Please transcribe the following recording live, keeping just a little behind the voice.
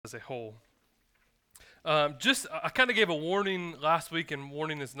as a whole. I kind of gave a warning last week, and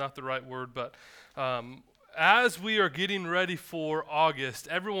warning is not the right word, but as we are getting ready for August,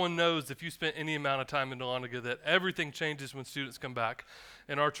 everyone knows if you spent any amount of time in Dahlonega that everything changes when students come back,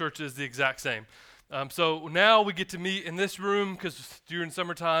 and our church is the exact same. So now we get to meet in this room because during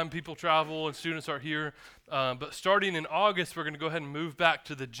summertime people travel and students aren't here. But starting in August, we're going to go ahead and move back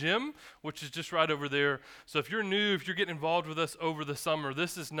to the gym, which is just right over there. So if you're new, if you're getting involved with us over the summer,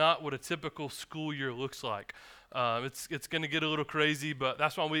 this is not what a typical school year looks like. It's going to get a little crazy, but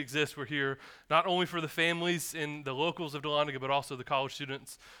that's why we exist. We're here not only for the families and the locals of Dahlonega, but also the college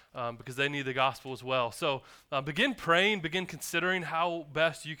students because they need the gospel as well. So begin praying, begin considering how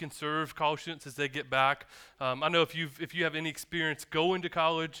best you can serve college students as they get back. I know if you have any experience going to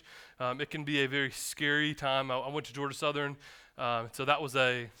college, it can be a very scary time. I went to Georgia Southern, so that was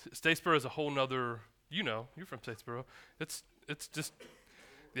Statesboro is a whole nother, you're from Statesboro. It's just,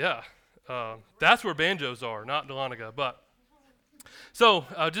 yeah. That's where banjos are, not Dahlonega. But so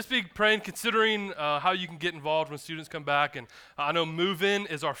just be praying, considering how you can get involved when students come back. And I know move-in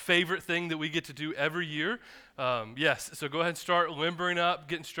is our favorite thing that we get to do every year. Yes, so go ahead and start limbering up,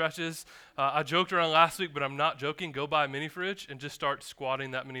 getting stretches. I joked around last week, but I'm not joking. Go buy a mini fridge and just start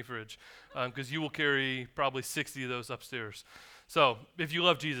squatting that mini fridge because you will carry probably 60 of those upstairs. So if you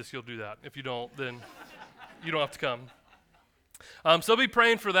love Jesus, you'll do that. If you don't, then you don't have to come. So be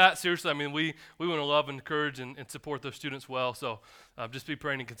praying for that. Seriously, I mean, we want to love and encourage and support those students well. So just be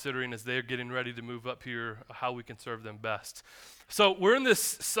praying and considering as they're getting ready to move up here how we can serve them best. So we're in this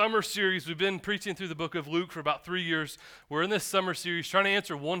summer series. We've been preaching through the book of Luke for about 3 years. We're in this summer series trying to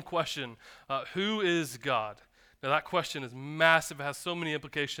answer one question. Who is God? Now that question is massive. It has so many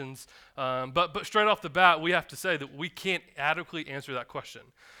implications. But straight off the bat, we have to say that we can't adequately answer that question.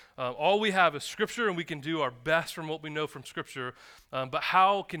 All we have is Scripture, and we can do our best from what we know from Scripture. But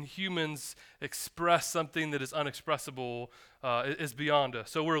how can humans express something that is unexpressible is beyond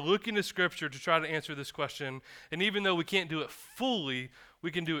us. So we're looking to Scripture to try to answer this question. And even though we can't do it fully, we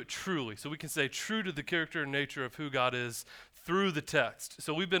can do it truly. So we can say true to the character and nature of who God is through the text.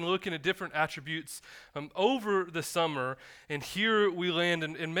 So we've been looking at different attributes over the summer, and here we land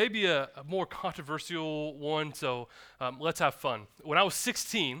in maybe a more controversial one, so let's have fun. When I was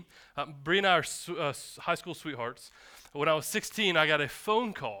 16, Bree and I are high school sweethearts. When I was 16, I got a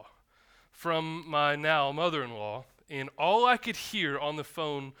phone call from my now mother-in-law, and all I could hear on the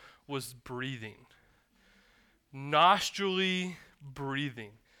phone was breathing. Nostrily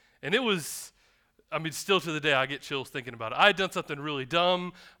breathing. And it was... still to the day, I get chills thinking about it. I had done something really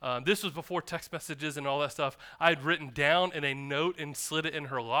dumb. This was before text messages and all that stuff. I had written down in a note and slid it in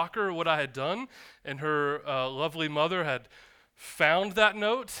her locker what I had done, and her lovely mother had found that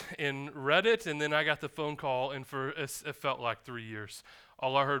note and read it, and then I got the phone call, and it felt like 3 years.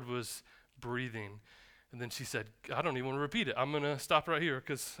 All I heard was breathing. And then she said, I don't even want to repeat it. I'm going to stop right here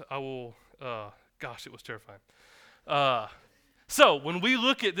because I will, it was terrifying. So when we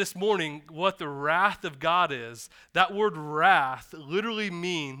look at this morning what the wrath of God is, that word wrath literally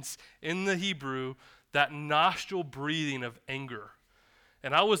means in the Hebrew that nostril breathing of anger.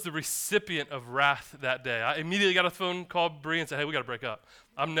 And I was the recipient of wrath that day. I immediately got a phone call Bree and said, hey, we got to break up.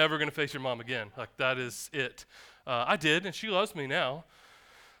 I'm never going to face your mom again. Like, that is it. I did, and she loves me now,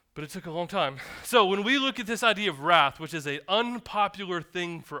 but it took a long time. So when we look at this idea of wrath, which is an unpopular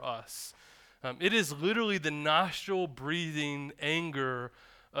thing for us, it is literally the nostril breathing anger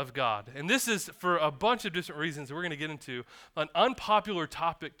of God. And this is, for a bunch of different reasons that we're going to get into, an unpopular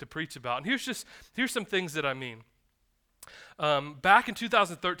topic to preach about. And here's some things that I mean. Back in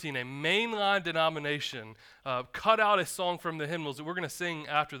 2013, a mainline denomination cut out a song from the hymnals that we're going to sing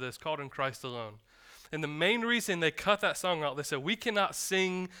after this called In Christ Alone. And the main reason they cut that song out, they said, we cannot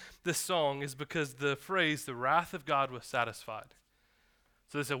sing this song is because the phrase, the wrath of God was satisfied.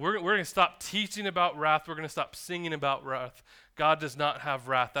 So they said, we're going to stop teaching about wrath. We're going to stop singing about wrath. God does not have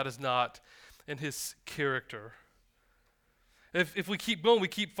wrath. That is not in his character. If we keep going, we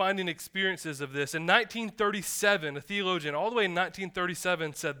keep finding experiences of this. In 1937, a theologian all the way in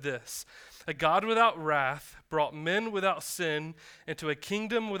 1937 said this, a God without wrath brought men without sin into a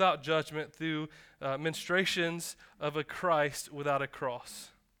kingdom without judgment through ministrations of a Christ without a cross.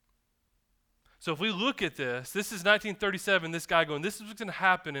 So if we look at this is 1937, this guy going, this is what's going to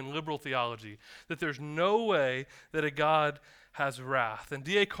happen in liberal theology, that there's no way that a God has wrath. And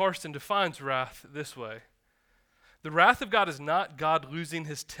D.A. Carson defines wrath this way. The wrath of God is not God losing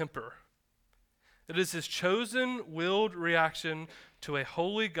his temper. It is his chosen, willed reaction to a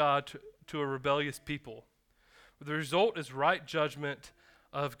holy God, to a rebellious people. The result is right judgment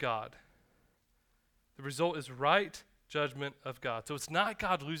of God. The result is right judgment of God. So it's not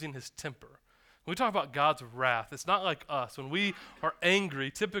God losing his temper. When we talk about God's wrath, it's not like us. When we are angry,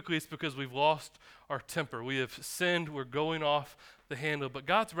 typically it's because we've lost our temper. We have sinned, we're going off the handle. But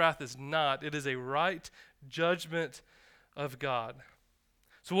God's wrath is not. It is a right judgment of God.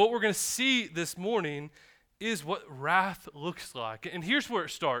 So what we're going to see this morning is what wrath looks like. And here's where it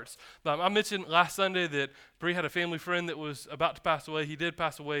starts. I mentioned last Sunday that Bree had a family friend that was about to pass away. He did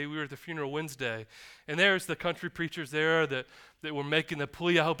pass away. We were at the funeral Wednesday. And there's the country preachers there that were making the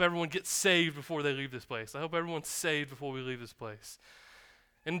plea, I hope everyone gets saved before they leave this place. I hope everyone's saved before we leave this place.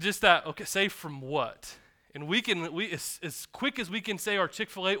 And just that, okay, saved from what? And we as quick as we can say our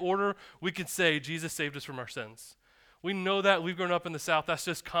Chick-fil-A order, we can say Jesus saved us from our sins. We know that. We've grown up in the South. That's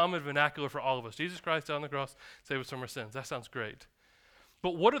just common vernacular for all of us. Jesus Christ died on the cross, saved us from our sins. That sounds great.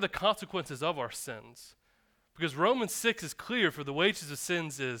 But what are the consequences of our sins? Because Romans 6 is clear, for the wages of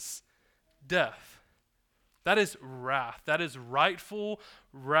sins is death. That is wrath. That is rightful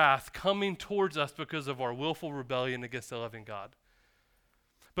wrath coming towards us because of our willful rebellion against the loving God.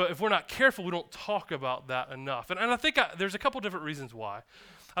 But if we're not careful, we don't talk about that enough. And I think there's a couple different reasons why.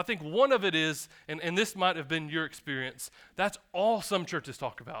 I think one of it is, and this might have been your experience, that's all some churches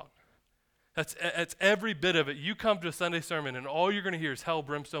talk about. That's every bit of it. You come to a Sunday sermon and all you're going to hear is hell,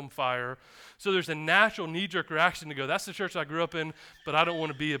 brimstone, fire. So there's a natural knee-jerk reaction to go, that's the church I grew up in, but I don't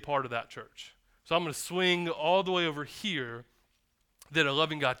want to be a part of that church. So I'm going to swing all the way over here that a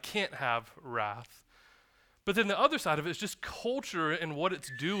loving God can't have wrath. But then the other side of it is just culture and what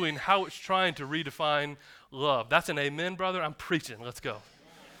it's doing, how it's trying to redefine love. That's an amen, brother. I'm preaching. Let's go.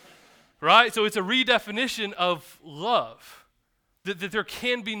 Right? So it's a redefinition of love, that there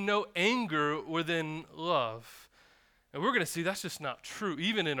can be no anger within love. And we're going to see that's just not true,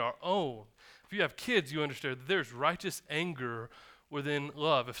 even in our own. If you have kids, you understand that there's righteous anger within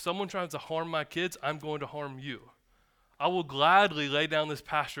love. If someone tries to harm my kids, I'm going to harm you. I will gladly lay down this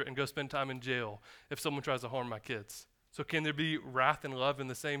pastorate and go spend time in jail if someone tries to harm my kids. So can there be wrath and love in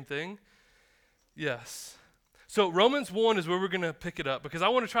the same thing? Yes. So Romans 1 is where we're going to pick it up because I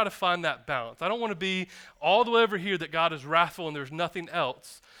want to try to find that balance. I don't want to be all the way over here that God is wrathful and there's nothing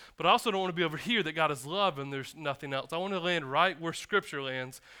else, but I also don't want to be over here that God is love and there's nothing else. I want to land right where Scripture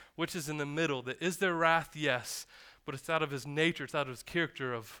lands, which is in the middle. That is there wrath? Yes, but it's out of his nature, it's out of his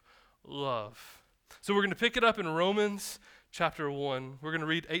character of love. So we're going to pick it up in Romans chapter 1. We're going to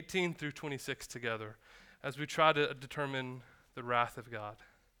read 18 through 26 together as we try to determine the wrath of God.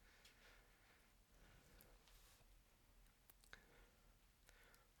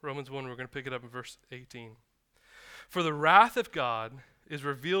 Romans 1, we're going to pick it up in verse 18. For the wrath of God is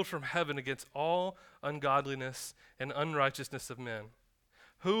revealed from heaven against all ungodliness and unrighteousness of men,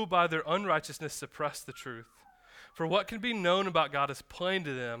 who by their unrighteousness suppress the truth. For what can be known about God is plain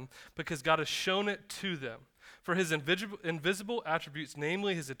to them, because God has shown it to them. For his invisible attributes,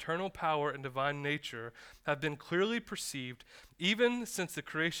 namely his eternal power and divine nature, have been clearly perceived, even since the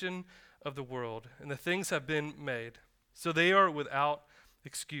creation of the world, and the things have been made. So they are without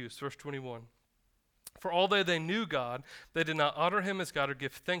excuse. Verse 21. For although they knew God, they did not honor him as God or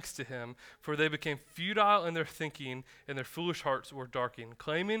give thanks to him, for they became futile in their thinking, and their foolish hearts were darkened.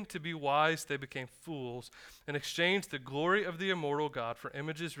 Claiming to be wise, they became fools, and exchanged the glory of the immortal God for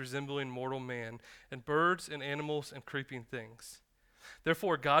images resembling mortal man, and birds and animals and creeping things.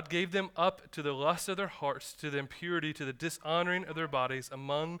 Therefore God gave them up to the lust of their hearts, to the impurity, to the dishonoring of their bodies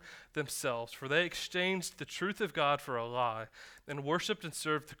among themselves. For they exchanged the truth of God for a lie, and worshipped and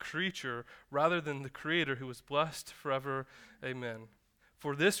served the creature rather than the Creator, who was blessed forever. Amen.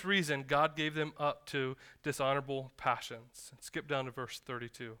 For this reason God gave them up to dishonorable passions. And skip down to verse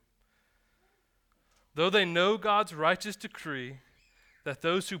 32. Though they know God's righteous decree that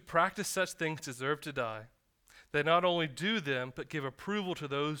those who practice such things deserve to die, they not only do them, but give approval to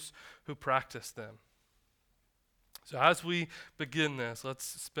those who practice them. So as we begin this, let's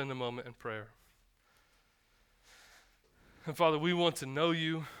spend a moment in prayer. And Father, we want to know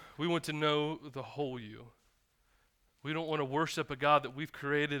you. We want to know the whole you. We don't want to worship a God that we've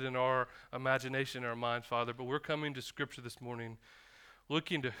created in our imagination, in our minds, Father, but we're coming to Scripture this morning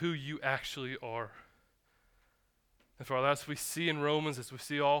looking to who you actually are. And Father, as we see in Romans, as we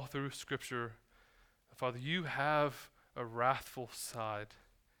see all through Scripture, Father, you have a wrathful side.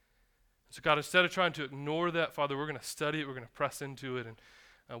 So God, instead of trying to ignore that, Father, we're going to study it, we're going to press into it,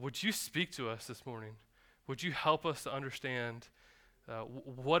 and would you speak to us this morning? Would you help us to understand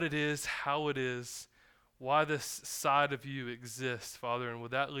what it is, how it is, why this side of you exists, Father, and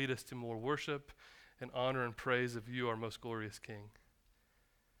would that lead us to more worship and honor and praise of you, our most glorious King?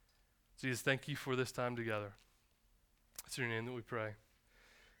 Jesus, thank you for this time together. It's in your name that we pray.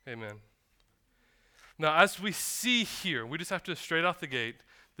 Amen. Now, as we see here, we just have to straight out the gate,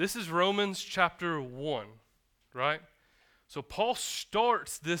 this is Romans chapter 1, right? So Paul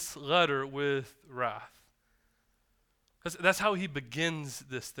starts this letter with wrath. That's how he begins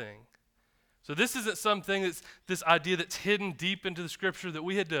this thing. So this isn't something that's this idea that's hidden deep into the scripture that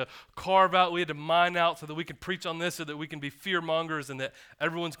we had to carve out, we had to mine out so that we can preach on this, so that we can be fear mongers and that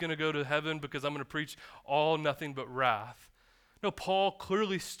everyone's going to go to heaven because I'm going to preach all nothing but wrath. No, Paul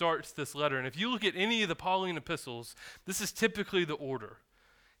clearly starts this letter. And if you look at any of the Pauline epistles, this is typically the order.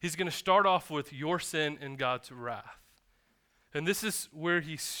 He's going to start off with your sin and God's wrath. And this is where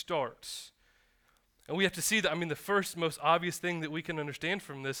he starts. And we have to see that, the first most obvious thing that we can understand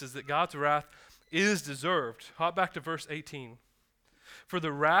from this is that God's wrath is deserved. Hop back to verse 18. For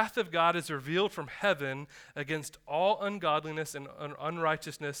the wrath of God is revealed from heaven against all ungodliness and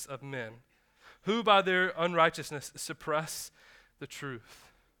unrighteousness of men, who by their unrighteousness suppress the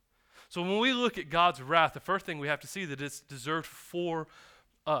truth. So when we look at God's wrath, the first thing we have to see that it's deserved for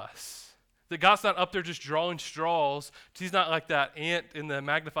us. That God's not up there just drawing straws. He's not like that ant in the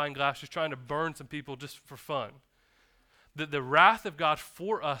magnifying glass just trying to burn some people just for fun. That the wrath of God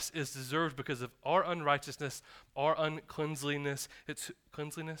for us is deserved because of our unrighteousness, our uncleanliness. It's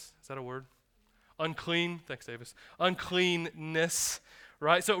cleanliness? Is that a word? Unclean. Thanks, Davis. Uncleanness.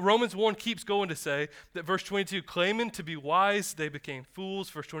 Right? So Romans 1 keeps going to say that verse 22, claiming to be wise, they became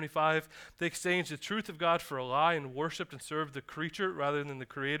fools. Verse 25, they exchanged the truth of God for a lie and worshiped and served the creature rather than the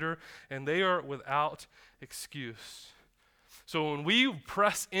creator, and they are without excuse. So when we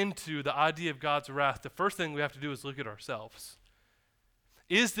press into the idea of God's wrath, the first thing we have to do is look at ourselves.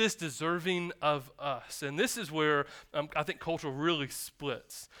 Is this deserving of us? And this is where I think culture really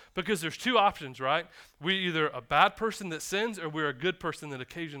splits. Because there's two options, right? We're either a bad person that sins or we're a good person that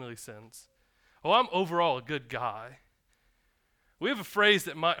occasionally sins. Oh, I'm overall a good guy. We have a phrase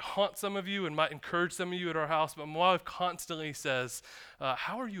that might haunt some of you and might encourage some of you at our house, but my wife constantly says,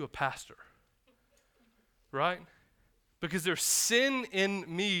 how are you a pastor? Right? Because there's sin in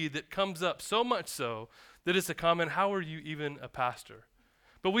me that comes up so much so that it's a comment, how are you even a pastor?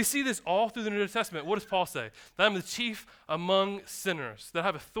 But we see this all through the New Testament. What does Paul say? That I'm the chief among sinners, that I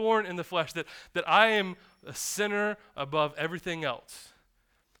have a thorn in the flesh, that I am a sinner above everything else.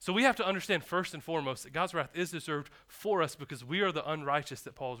 So we have to understand first and foremost that God's wrath is deserved for us because we are the unrighteous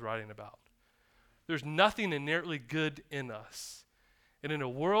that Paul's writing about. There's nothing inherently good in us. And in a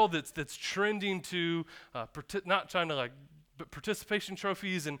world that's trending to, not trying to participation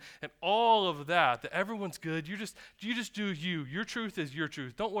trophies and all of that everyone's good. You just do you. Your truth is your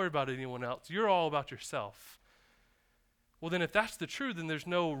truth. Don't worry about anyone else. You're all about yourself. Well, then if that's the truth, then there's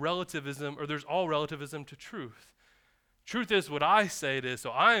no relativism, or there's all relativism to truth. Truth is what I say it is, so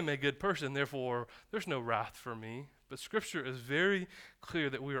I am a good person, therefore there's no wrath for me. But Scripture is very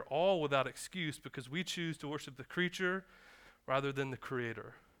clear that we are all without excuse because we choose to worship the creature rather than the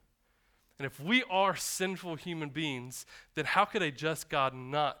Creator. And if we are sinful human beings, then how could a just God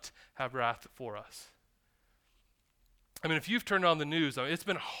not have wrath for us? If you've turned on the news, it's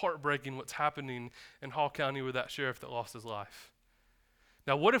been heartbreaking what's happening in Hall County with that sheriff that lost his life.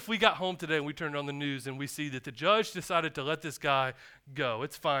 Now, what if we got home today and we turned on the news and we see that the judge decided to let this guy go?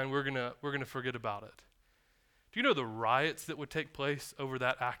 It's fine. We're gonna forget about it. Do you know the riots that would take place over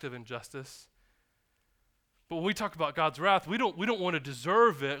that act of injustice? But when we talk about God's wrath, we don't want to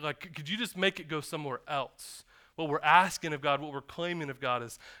deserve it. Like, could you just make it go somewhere else? What we're asking of God, what we're claiming of God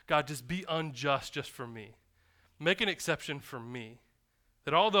is, God, just be unjust just for me. Make an exception for me.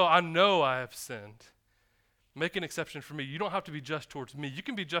 That although I know I have sinned, make an exception for me. You don't have to be just towards me. You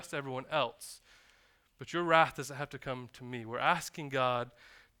can be just to everyone else. But your wrath doesn't have to come to me. We're asking God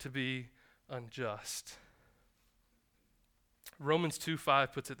to be unjust. Romans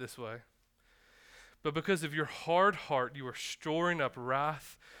 2:5 puts it this way. But because of your hard heart, you are storing up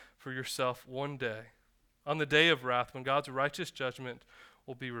wrath for yourself one day, on the day of wrath, when God's righteous judgment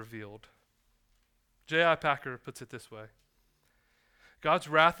will be revealed. J.I. Packer puts it this way. God's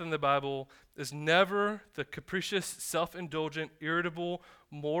wrath in the Bible is never the capricious, self-indulgent, irritable,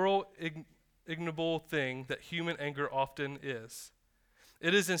 moral, ignoble thing that human anger often is.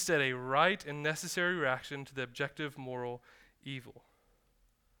 It is instead a right and necessary reaction to the objective moral evil.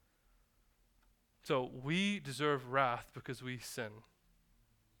 So we deserve wrath because we sin.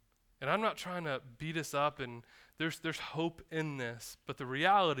 And I'm not trying to beat us up, and there's hope in this, but the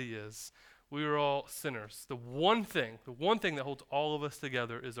reality is we are all sinners. The one thing that holds all of us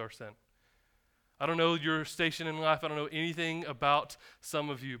together is our sin. I don't know your station in life. I don't know anything about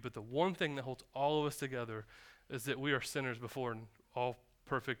some of you, but the one thing that holds all of us together is that we are sinners before an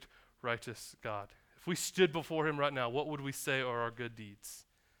all-perfect, righteous God. If we stood before him right now, what would we say are our good deeds?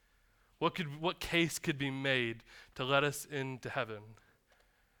 What case could be made to let us into heaven?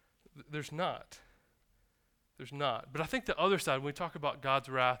 There's not. There's not. But I think the other side, when we talk about God's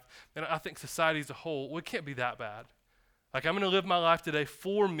wrath, and I think society as a whole, well, it can't be that bad. Like, I'm going to live my life today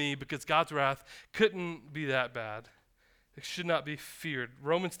for me because God's wrath couldn't be that bad. It should not be feared.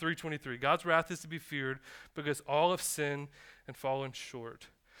 Romans 3:23, God's wrath is to be feared because all have sinned and fallen short.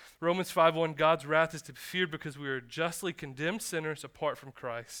 Romans 5:1, God's wrath is to be feared because we are justly condemned sinners apart from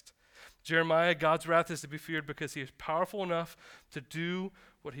Christ. Jeremiah, God's wrath is to be feared because he is powerful enough to do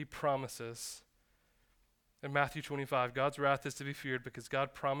what he promises. In Matthew 25, God's wrath is to be feared because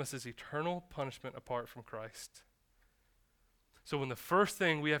God promises eternal punishment apart from Christ. So when the first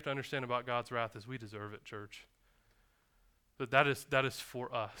thing we have to understand about God's wrath is we deserve it, church. That is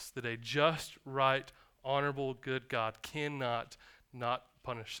for us. That a just, right, honorable, good God cannot not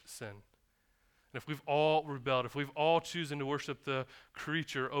punish sin. And if we've all rebelled, if we've all chosen to worship the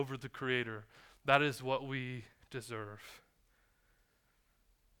creature over the creator, that is what we deserve.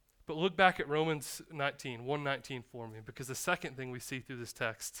 But look back at Romans 1:19 for me, because the second thing we see through this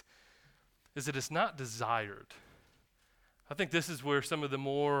text is that it's not desired. I think this is where some of the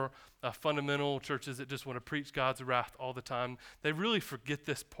more fundamental churches that just want to preach God's wrath all the time, they really forget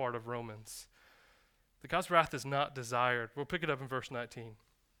this part of Romans. That God's wrath is not desired. We'll pick it up in verse 19.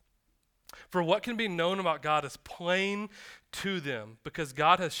 For what can be known about God is plain to them, because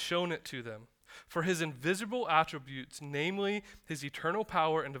God has shown it to them. For his invisible attributes, namely his eternal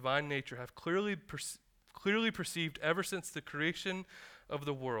power and divine nature, have clearly perceived ever since the creation of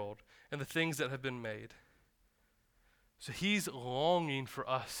the world and the things that have been made. So he's longing for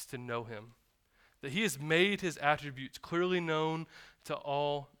us to know him, that he has made his attributes clearly known to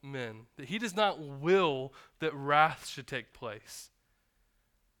all men, that he does not will that wrath should take place.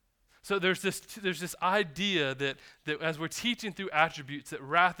 So there's this idea that as we're teaching through attributes, that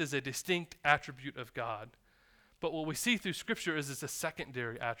wrath is a distinct attribute of God. But what we see through Scripture is it's a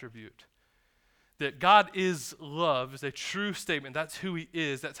secondary attribute. That God is love is a true statement. That's who he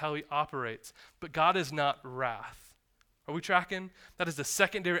is. That's how he operates. But God is not wrath. Are we tracking? That is a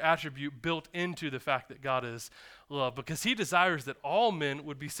secondary attribute built into the fact that God is love, because he desires that all men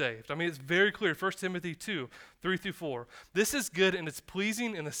would be saved. I mean, it's very clear. 1 Timothy 2:3-4. This is good and it's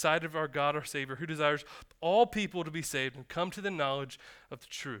pleasing in the sight of our God, our Savior, who desires all people to be saved and come to the knowledge of the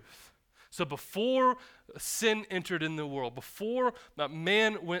truth. So before sin entered in the world, before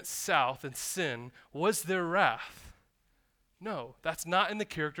man went south in sin, was there wrath? No, that's not in the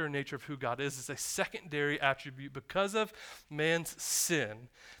character and nature of who God is. It's a secondary attribute because of man's sin.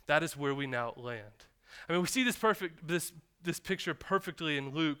 That is where we now land. I mean, we see this picture perfectly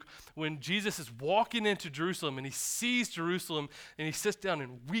in Luke when Jesus is walking into Jerusalem and he sees Jerusalem and he sits down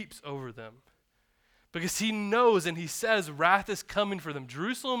and weeps over them. Because he knows and he says wrath is coming for them.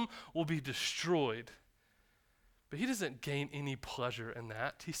 Jerusalem will be destroyed. But he doesn't gain any pleasure in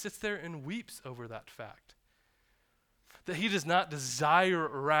that. He sits there and weeps over that fact. That he does not desire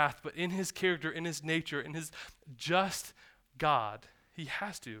wrath, but in his character, in his nature, in his just God, he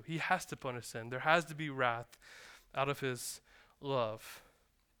has to punish sin. There has to be wrath out of his love.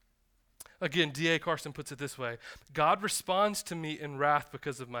 Again, D.A. Carson puts it this way: God responds to me in wrath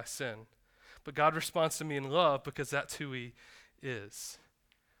because of my sin, but God responds to me in love because that's who he is.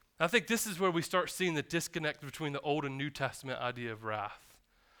 I think this is where we start seeing the disconnect between the Old and New Testament idea of wrath.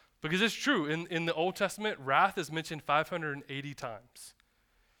 Because it's true, in the Old Testament, wrath is mentioned 580 times.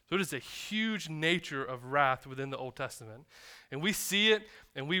 So it is a huge nature of wrath within the Old Testament. And we see it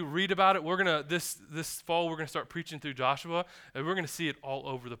and we read about it. This fall we're gonna start preaching through Joshua, and we're gonna see it all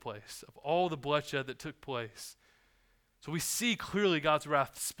over the place, of all the bloodshed that took place. So we see clearly God's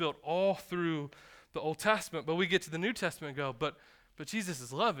wrath spilled all through the Old Testament, but we get to the New Testament and go, but Jesus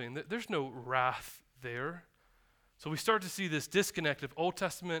is loving. There's no wrath there. So we start to see this disconnect of Old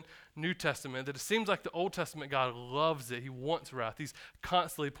Testament, New Testament, that it seems like the Old Testament God loves it. He wants wrath. He's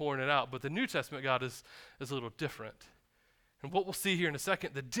constantly pouring it out. But the New Testament God is a little different. And what we'll see here in a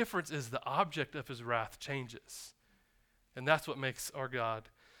second, the difference is the object of his wrath changes. And that's what makes our God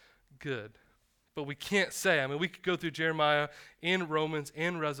good. But we can't say, we could go through Jeremiah and Romans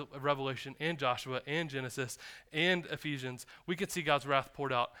and Revelation and Joshua and Genesis and Ephesians. We can see God's wrath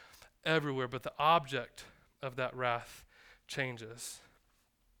poured out everywhere, but the object of that wrath changes.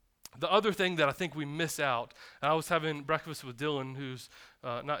 The other thing that I think we miss out, and I was having breakfast with Dylan, who's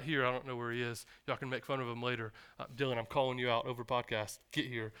not here. I don't know where he is. Y'all can make fun of him later. Dylan, I'm calling you out over podcast. Get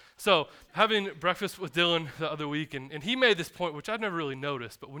here. So having breakfast with Dylan the other week, and he made this point, which I've never really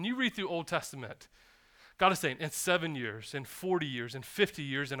noticed, but when you read through Old Testament, God is saying in 7 years, in 40 years, in 50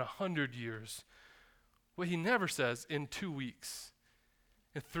 years, in 100 years. What he never says in 2 weeks,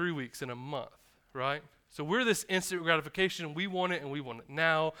 in 3 weeks, in a month, right? So we're this instant gratification. We want it and we want it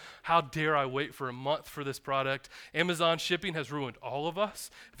now. How dare I wait for a month for this product? Amazon shipping has ruined all of us.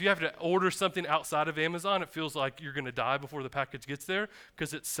 If you have to order something outside of Amazon, it feels like you're going to die before the package gets there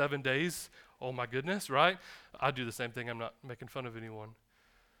because it's 7 days. Oh my goodness, right? I do the same thing. I'm not making fun of anyone.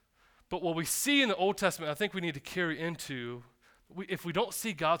 But what we see in the Old Testament, I think we need to carry into, if we don't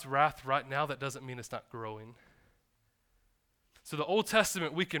see God's wrath right now, that doesn't mean it's not growing. So the Old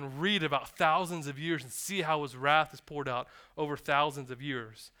Testament, we can read about thousands of years and see how his wrath is poured out over thousands of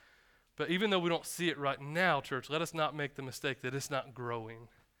years. But even though we don't see it right now, church, let us not make the mistake that it's not growing.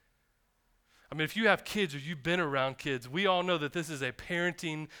 I mean, if you have kids or you've been around kids, we all know that this is a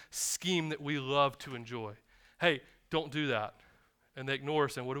parenting scheme that we love to enjoy. Hey, don't do that. And they ignore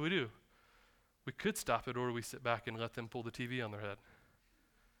us, and what do? We could stop it, or we sit back and let them pull the TV on their head.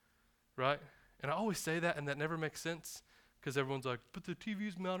 Right? And I always say that, and that never makes sense. Because everyone's like, but the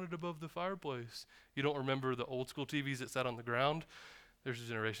TV's mounted above the fireplace. You don't remember the old school TVs that sat on the ground? There's a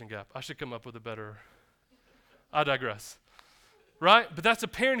generation gap. I should come up with a better. I digress. Right? But that's a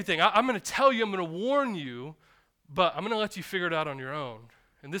parenting thing. I'm going to tell you, I'm going to warn you, but I'm going to let you figure it out on your own.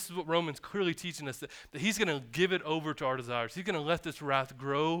 And this is what Romans clearly teaching us, that he's going to give it over to our desires. He's going to let this wrath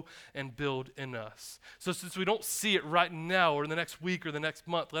grow and build in us. So since we don't see it right now or in the next week or the next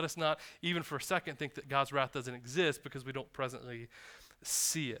month, let us not even for a second think that God's wrath doesn't exist because we don't presently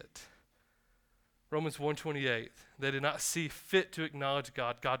see it. Romans 1:28, they did not see fit to acknowledge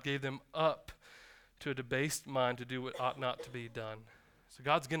God. God gave them up to a debased mind to do what ought not to be done. So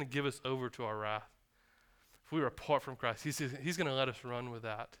God's going to give us over to our wrath. If we were apart from Christ, he's going to let us run with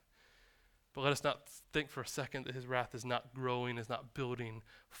that. But let us not think for a second that his wrath is not growing, is not building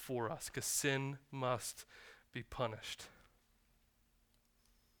for us, because sin must be punished.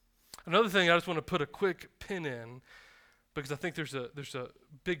 Another thing I just want to put a quick pin in, because I think there's a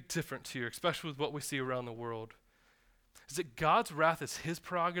big difference here, especially with what we see around the world, is that God's wrath is his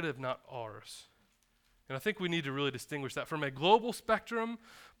prerogative, not ours. And I think we need to really distinguish that from a global spectrum,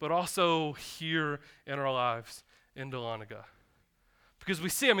 but also here in our lives in Dahlonega. Because we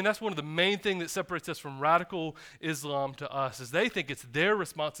see, that's one of the main things that separates us from radical Islam to us, is they think it's their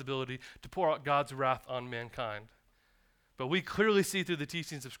responsibility to pour out God's wrath on mankind. But we clearly see through the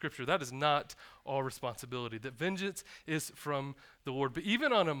teachings of Scripture that is not our responsibility, that vengeance is from the Lord. But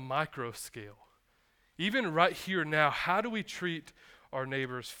even on a micro scale, even right here now, how do we treat our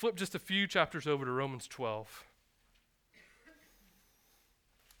neighbors? Flip just a few chapters over to Romans 12.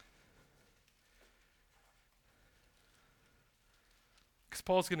 Because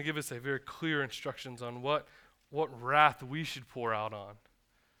Paul's going to give us a very clear instructions on what wrath we should pour out on.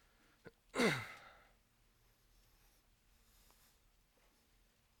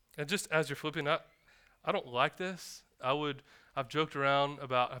 And just as you're flipping, I don't like this. I've joked around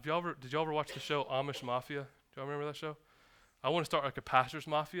about, did y'all ever watch the show Amish Mafia? Do y'all remember that show? I want to start like a pastor's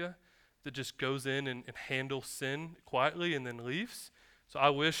mafia that just goes in and handles sin quietly and then leaves. So I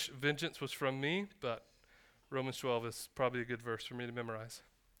wish vengeance was from me, but Romans 12 is probably a good verse for me to memorize.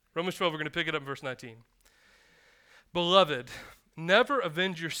 Romans 12, we're going to pick it up in verse 19. Beloved, never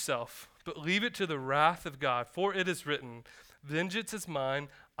avenge yourself, but leave it to the wrath of God, for it is written, vengeance is mine,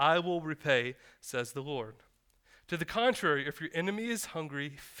 I will repay, says the Lord. To the contrary, if your enemy is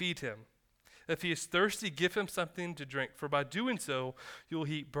hungry, feed him. If he is thirsty, give him something to drink, for by doing so, you will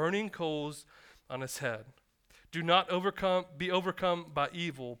heap burning coals on his head. Do not be overcome by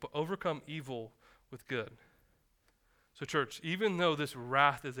evil, but overcome evil with good. So church, even though this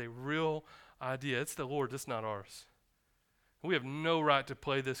wrath is a real idea, it's the Lord's, it's not ours. We have no right to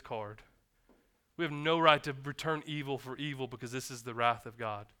play this card. We have no right to return evil for evil because this is the wrath of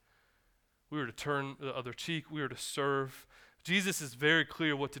God. We are to turn the other cheek. We are to serve. Jesus is very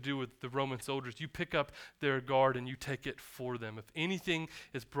clear what to do with the Roman soldiers. You pick up their guard and you take it for them. If anything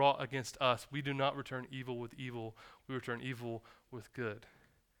is brought against us, we do not return evil with evil. We return evil with good.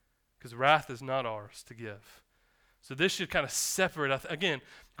 Because wrath is not ours to give. So this should kind of separate, again,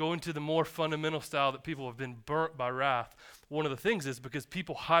 going to the more fundamental style that people have been burnt by wrath. One of the things is because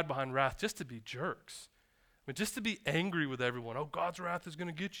people hide behind wrath just to be jerks. Just to be angry with everyone. Oh, God's wrath is going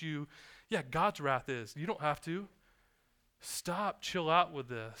to get you. Yeah, God's wrath is. You don't have to. Stop, chill out with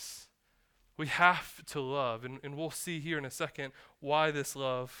this. We have to love, and we'll see here in a second why this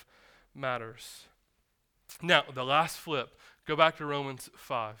love matters. Now, the last flip, go back to Romans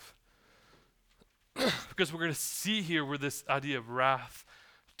 5. Because we're going to see here where this idea of wrath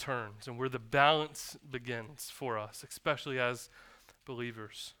turns and where the balance begins for us, especially as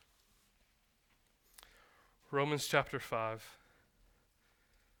believers. Romans chapter 5.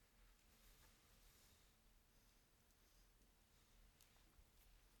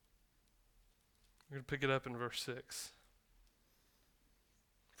 We're going to pick it up in verse 6.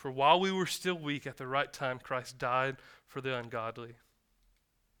 For while we were still weak, at the right time, Christ died for the ungodly.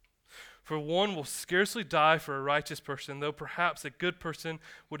 For one will scarcely die for a righteous person, though perhaps a good person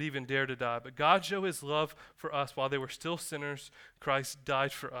would even dare to die. But God showed his love for us while they were still sinners. Christ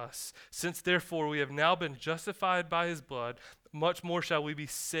died for us. Since therefore we have now been justified by his blood, much more shall we be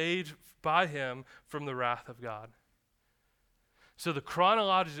saved by him from the wrath of God. So the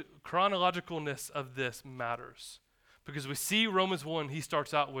chronologicalness of this matters. Because we see Romans 1, he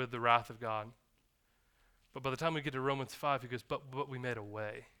starts out with the wrath of God. But by the time we get to Romans 5, he goes, but we made a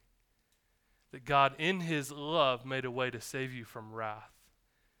way. That God, in his love, made a way to save you from wrath.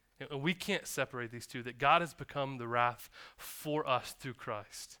 And we can't separate these two, that God has become the wrath for us through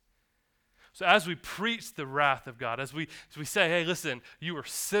Christ. So as we preach the wrath of God, as we say, hey, listen, you were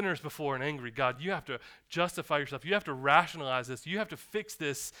sinners before and angry. God, you have to justify yourself. You have to rationalize this. You have to fix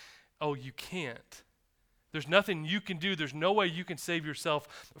this. Oh, you can't. There's nothing you can do. There's no way you can save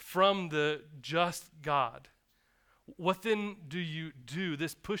yourself from the just God. What then do you do?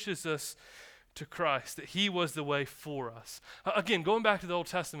 This pushes us to Christ, that he was the way for us. Again, going back to the Old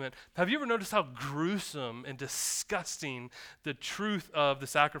Testament, have you ever noticed how gruesome and disgusting the truth of the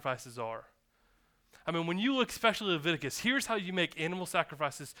sacrifices are? I mean, when you look especially at Leviticus, here's how you make animal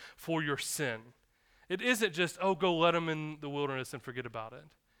sacrifices for your sin. It isn't just, oh, go let them in the wilderness and forget about it.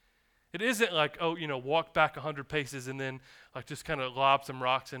 It isn't like, oh, walk back 100 paces and then like just kind of lob some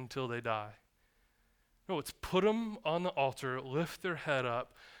rocks until they die. No, it's put them on the altar, lift their head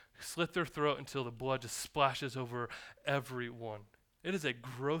up, slit their throat until the blood just splashes over everyone. It is a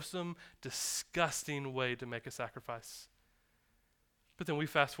gruesome, disgusting way to make a sacrifice. But then we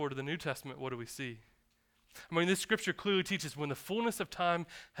fast forward to the New Testament, what do we see? I mean, this scripture clearly teaches when the fullness of time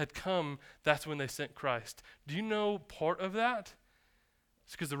had come, that's when they sent Christ. Do you know part of that?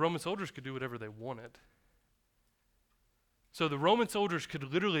 It's because the Roman soldiers could do whatever they wanted. So the Roman soldiers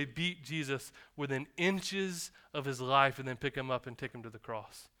could literally beat Jesus within inches of his life and then pick him up and take him to the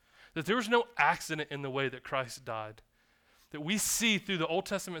cross. That there was no accident in the way that Christ died. That we see through the Old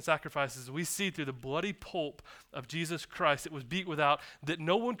Testament sacrifices, we see through the bloody pulp of Jesus Christ, it was beat without, that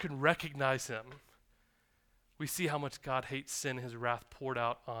no one could recognize him. We see how much God hates sin and his wrath poured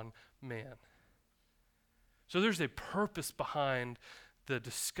out on man. So there's a purpose behind the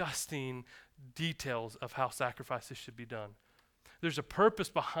disgusting details of how sacrifices should be done. There's a purpose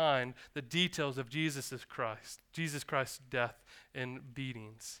behind the details of Jesus Christ's death and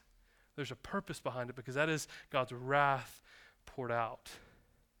beatings. There's a purpose behind it because that is God's wrath poured out.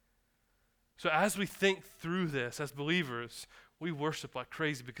 So as we think through this as believers, we worship like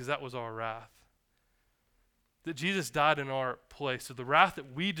crazy because that was our wrath. That Jesus died in our place. So the wrath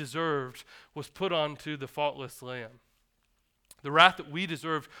that we deserved was put onto the faultless Lamb. The wrath that we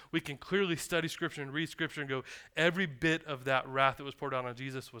deserved, we can clearly study Scripture and read Scripture and go, every bit of that wrath that was poured out on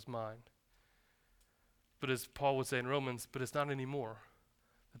Jesus was mine. But as Paul would say in Romans, but it's not anymore.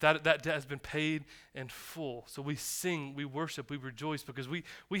 That debt has been paid in full. So we sing, we worship, we rejoice because we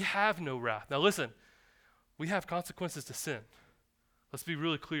have no wrath. Now listen, we have consequences to sin. Let's be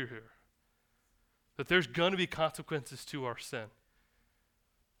really clear here. That there's going to be consequences to our sin.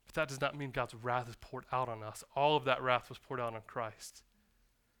 But that does not mean God's wrath is poured out on us. All of that wrath was poured out on Christ.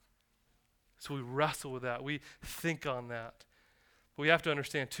 So we wrestle with that. We think on that. But we have to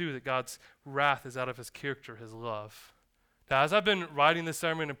understand too that God's wrath is out of his character, his love. Now, as I've been writing this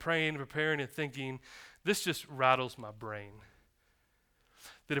sermon and praying and preparing and thinking, this just rattles my brain.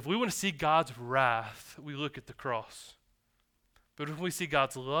 That if we want to see God's wrath, we look at the cross. But if we see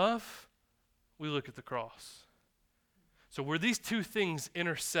God's love, we look at the cross. So where these two things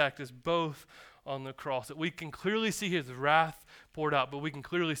intersect is both on the cross. That we can clearly see his wrath poured out, but we can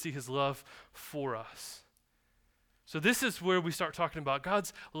clearly see his love for us. So this is where we start talking about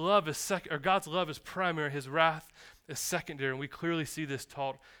God's love is primary, his wrath is secondary, and we clearly see this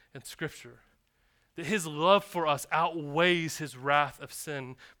taught in Scripture. That his love for us outweighs his wrath of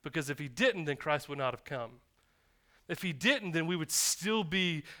sin, because if he didn't, then Christ would not have come. If he didn't, then we would still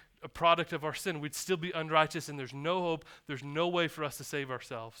be a product of our sin. We'd still be unrighteous, and there's no hope, there's no way for us to save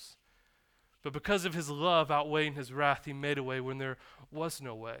ourselves. But because of his love outweighing his wrath, he made a way when there was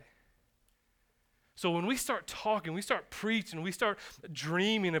no way. So when we start talking, we start preaching, we start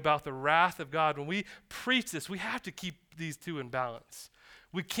dreaming about the wrath of God, when we preach this, we have to keep these two in balance.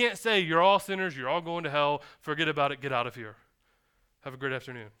 We can't say, you're all sinners, you're all going to hell, forget about it, get out of here. Have a great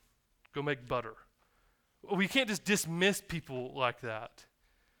afternoon. Go make butter. We can't just dismiss people like that,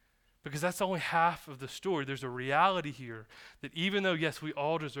 because that's only half of the story. There's a reality here that even though, yes, we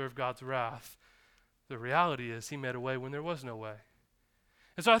all deserve God's wrath, the reality is he made a way when there was no way.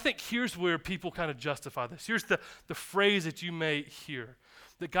 And so I think here's where people kind of justify this. Here's the phrase that you may hear,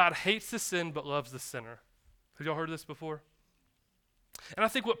 that God hates the sin but loves the sinner. Have y'all heard this before? And I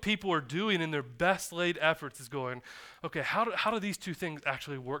think what people are doing in their best laid efforts is going, okay, how do these two things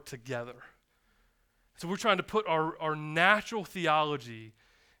actually work together? So we're trying to put our natural theology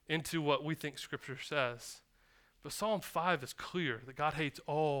into what we think Scripture says. But Psalm 5 is clear that God hates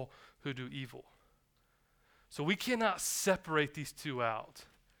all who do evil. So we cannot separate these two out.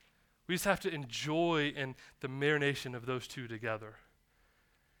 We just have to enjoy in the marination of those two together.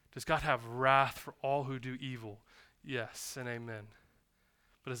 Does God have wrath for all who do evil? Yes and amen.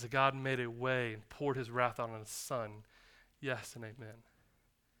 But has God made a way and poured his wrath out on his Son? Yes and amen.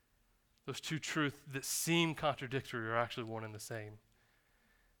 Those two truths that seem contradictory are actually one and the same.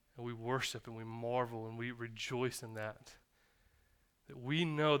 And we worship and we marvel and we rejoice in that. That we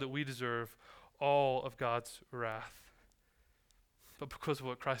know that we deserve all of God's wrath. But because of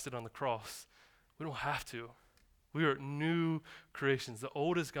what Christ did on the cross, we don't have to. We are new creations. The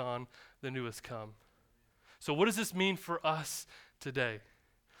old is gone, the new has come. So what does this mean for us today?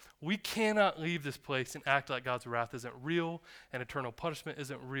 We cannot leave this place and act like God's wrath isn't real and eternal punishment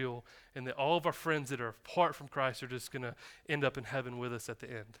isn't real and that all of our friends that are apart from Christ are just going to end up in heaven with us at the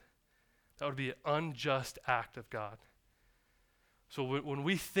end. That would be an unjust act of God. So when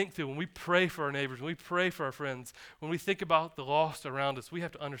we think through, when we pray for our neighbors, when we pray for our friends, when we think about the lost around us, we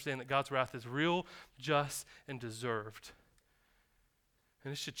have to understand that God's wrath is real, just, and deserved.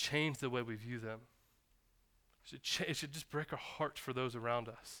 And it should change the way we view them. It should just break our hearts for those around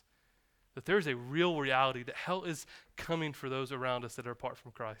us. That there's a real reality that hell is coming for those around us that are apart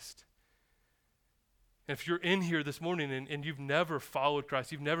from Christ. And if you're in here this morning and you've never followed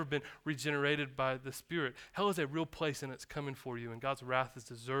Christ, you've never been regenerated by the Spirit, hell is a real place and it's coming for you. And God's wrath is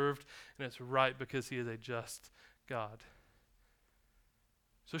deserved and it's right because he is a just God.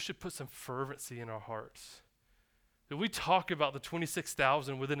 So it should put some fervency in our hearts. That we talk about the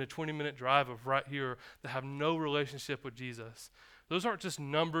 26,000 within a 20-minute drive of right here that have no relationship with Jesus. Those aren't just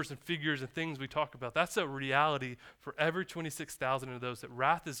numbers and figures and things we talk about. That's a reality for every 26,000 of those, that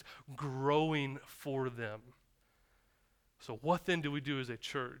wrath is growing for them. So what then do we do as a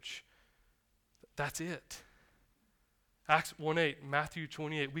church? That's it. Acts 1:8, Matthew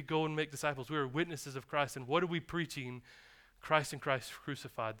 28, we go and make disciples. We are witnesses of Christ. And what are we preaching? Christ and Christ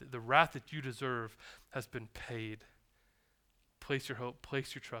crucified. The wrath that you deserve has been paid. Place your hope,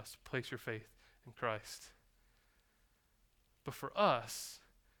 place your trust, place your faith in Christ. But for us,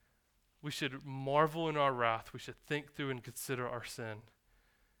 we should marvel in our wrath. We should think through and consider our sin.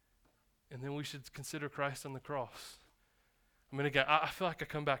 And then we should consider Christ on the cross. I mean, again, I feel like I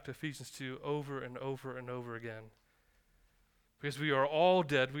come back to Ephesians 2 over and over and over again. Because we are all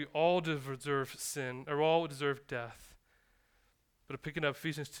dead. We all deserve sin, or all deserve death. But picking up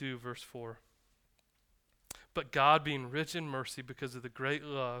Ephesians 2, verse 4. But God, being rich in mercy because of the great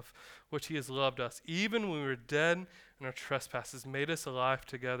love which he has loved us, even when we were dead in our trespasses, made us alive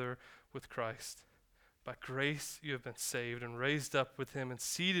together with Christ. By grace you have been saved and raised up with him and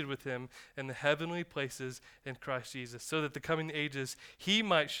seated with him in the heavenly places in Christ Jesus, so that the coming ages he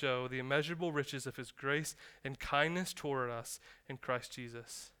might show the immeasurable riches of his grace and kindness toward us in Christ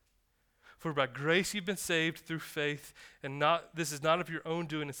Jesus. For by grace you've been saved through faith, and this is not of your own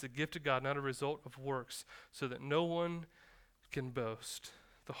doing, it's a gift of God, not a result of works, so that no one can boast.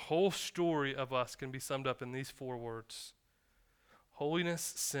 The whole story of us can be summed up in these 4 words: holiness,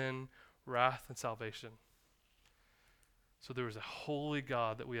 sin, wrath, and salvation. So there is a holy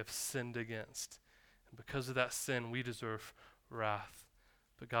God that we have sinned against. And because of that sin, we deserve wrath.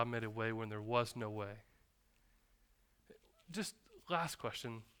 But God made a way when there was no way. Just last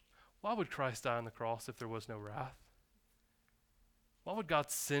question. Why would Christ die on the cross if there was no wrath? Why would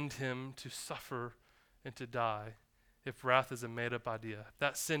God send him to suffer and to die if wrath is a made-up idea? If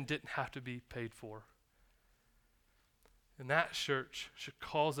that sin didn't have to be paid for. And that, church, should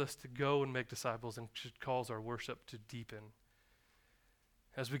cause us to go and make disciples and should cause our worship to deepen.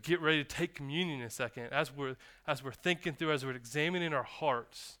 As we get ready to take communion in a second, as we're thinking through, as we're examining our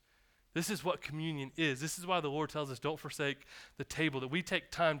hearts, this is what communion is. This is why the Lord tells us don't forsake the table, that we take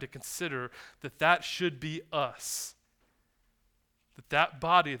time to consider that should be us. That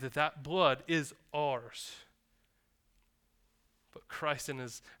body, that blood is ours. But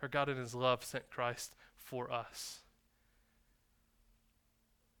God in his love sent Christ for us.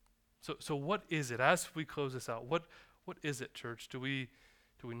 So what is it? As we close this out, what is it, church? Do we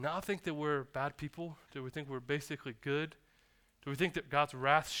not think that we're bad people? Do we think we're basically good? Do we think that God's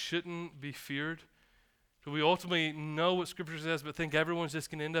wrath shouldn't be feared? Do we ultimately know what Scripture says, but think everyone's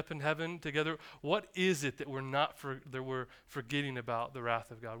just going to end up in heaven together? What is it that we're forgetting about the wrath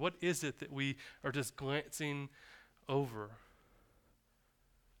of God? What is it that we are just glancing over?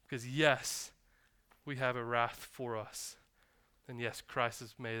 Because yes, we have a wrath for us. And yes, Christ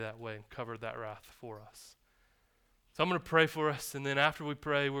has made that way and covered that wrath for us. So I'm going to pray for us, and then after we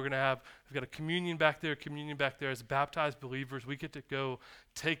pray, we've got a communion back there. As baptized believers, we get to go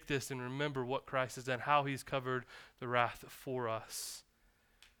take this and remember what Christ has done, how he's covered the wrath for us.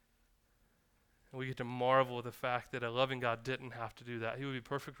 And we get to marvel at the fact that a loving God didn't have to do that. He would be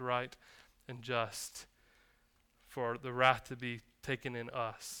perfect, right, and just for the wrath to be taken in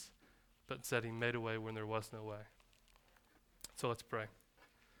us, but instead he made a way when there was no way. So let's pray.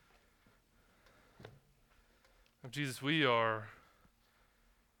 Jesus, we are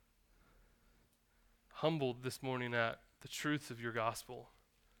humbled this morning at the truths of your gospel.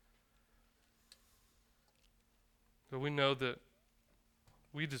 But we know that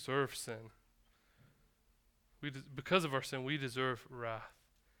we deserve sin. Because of our sin, we deserve wrath.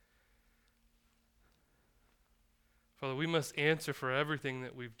 Father, we must answer for everything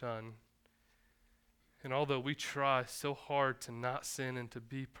that we've done. And although we try so hard to not sin and to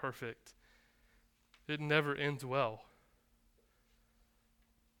be perfect, it never ends well.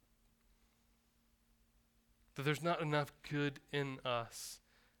 That there's not enough good in us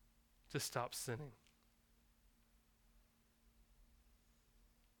to stop sinning.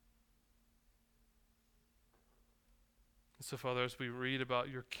 And so, Father, as we read about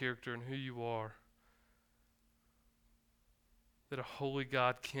your character and who you are, that a holy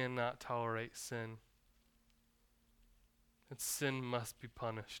God cannot tolerate sin, and sin must be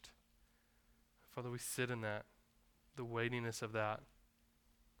punished. Father, we sit in that, the weightiness of that.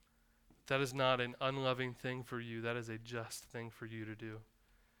 That is not an unloving thing for you. That is a just thing for you to do.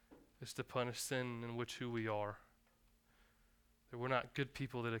 It's to punish sin in which who we are. That we're not good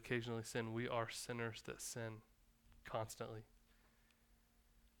people that occasionally sin. We are sinners that sin constantly.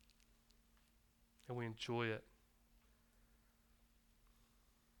 And we enjoy it.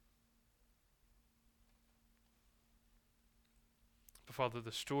 But Father,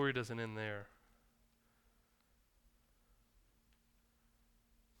 the story doesn't end there.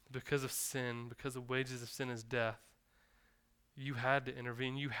 Because of sin, because the wages of sin is death, you had to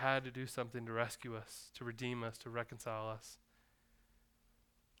intervene. You had to do something to rescue us, to redeem us, to reconcile us.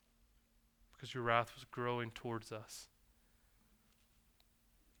 Because your wrath was growing towards us.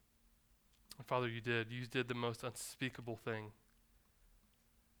 And Father, you did. You did the most unspeakable thing.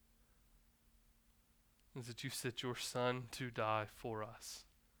 Is that you sent your Son to die for us.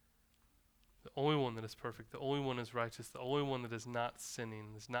 The only one that is perfect, the only one that is righteous, the only one that is not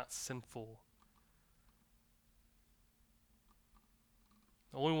sinning, is not sinful.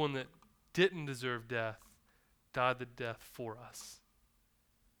 The only one that didn't deserve death, died the death for us.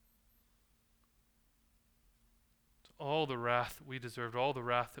 So all the wrath we deserved, all the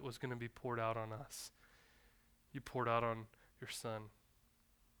wrath that was going to be poured out on us, you poured out on your Son.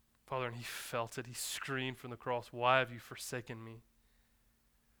 Father, and he felt it. He screamed from the cross, "Why have you forsaken me?"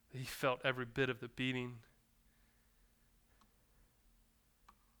 He felt every bit of the beating.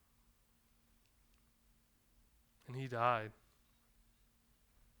 And he died.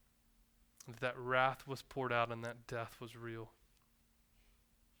 And that wrath was poured out and that death was real.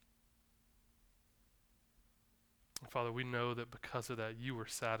 And Father, we know that because of that, you were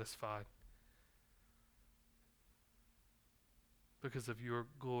satisfied. Because of your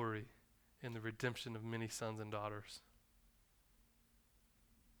glory in the redemption of many sons and daughters.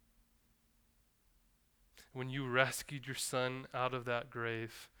 When you rescued your Son out of that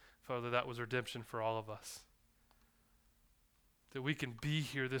grave, Father, that was redemption for all of us. That we can be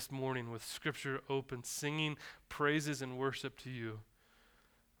here this morning with Scripture open, singing praises and worship to you.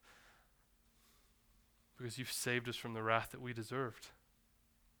 Because you've saved us from the wrath that we deserved.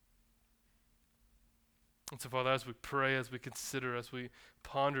 And so, Father, as we pray, as we consider, as we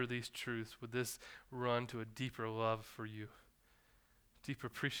ponder these truths, would this run to a deeper love for you? Deep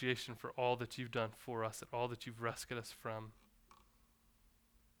appreciation for all that you've done for us, and all that you've rescued us from.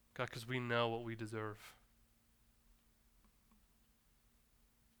 God, because we know what we deserve.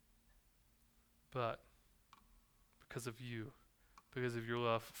 But because of you, because of your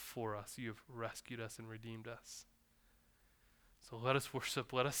love for us, you have rescued us and redeemed us. So let us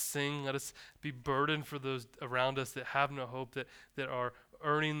worship, let us sing, let us be burdened for those around us that have no hope, that are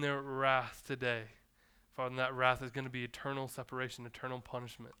earning their wrath today. Father, and that wrath is going to be eternal separation, eternal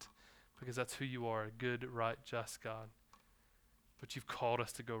punishment, because that's who you are, a good, right, just God. But you've called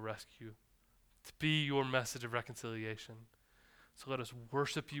us to go rescue, to be your message of reconciliation. So let us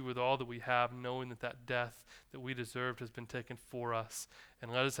worship you with all that we have, knowing that that death that we deserved has been taken for us.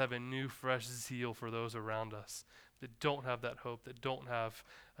 And let us have a new, fresh zeal for those around us that don't have that hope, that don't have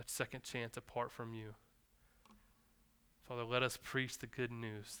a second chance apart from you. Father, let us preach the good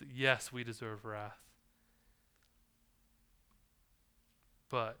news that yes, we deserve wrath,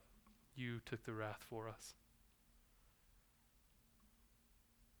 but you took the wrath for us.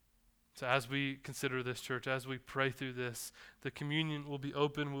 So as we consider this, church, as we pray through this, the communion will be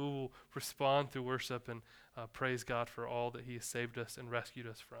open. We will respond through worship and praise God for all that he has saved us and rescued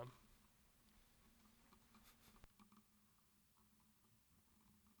us from.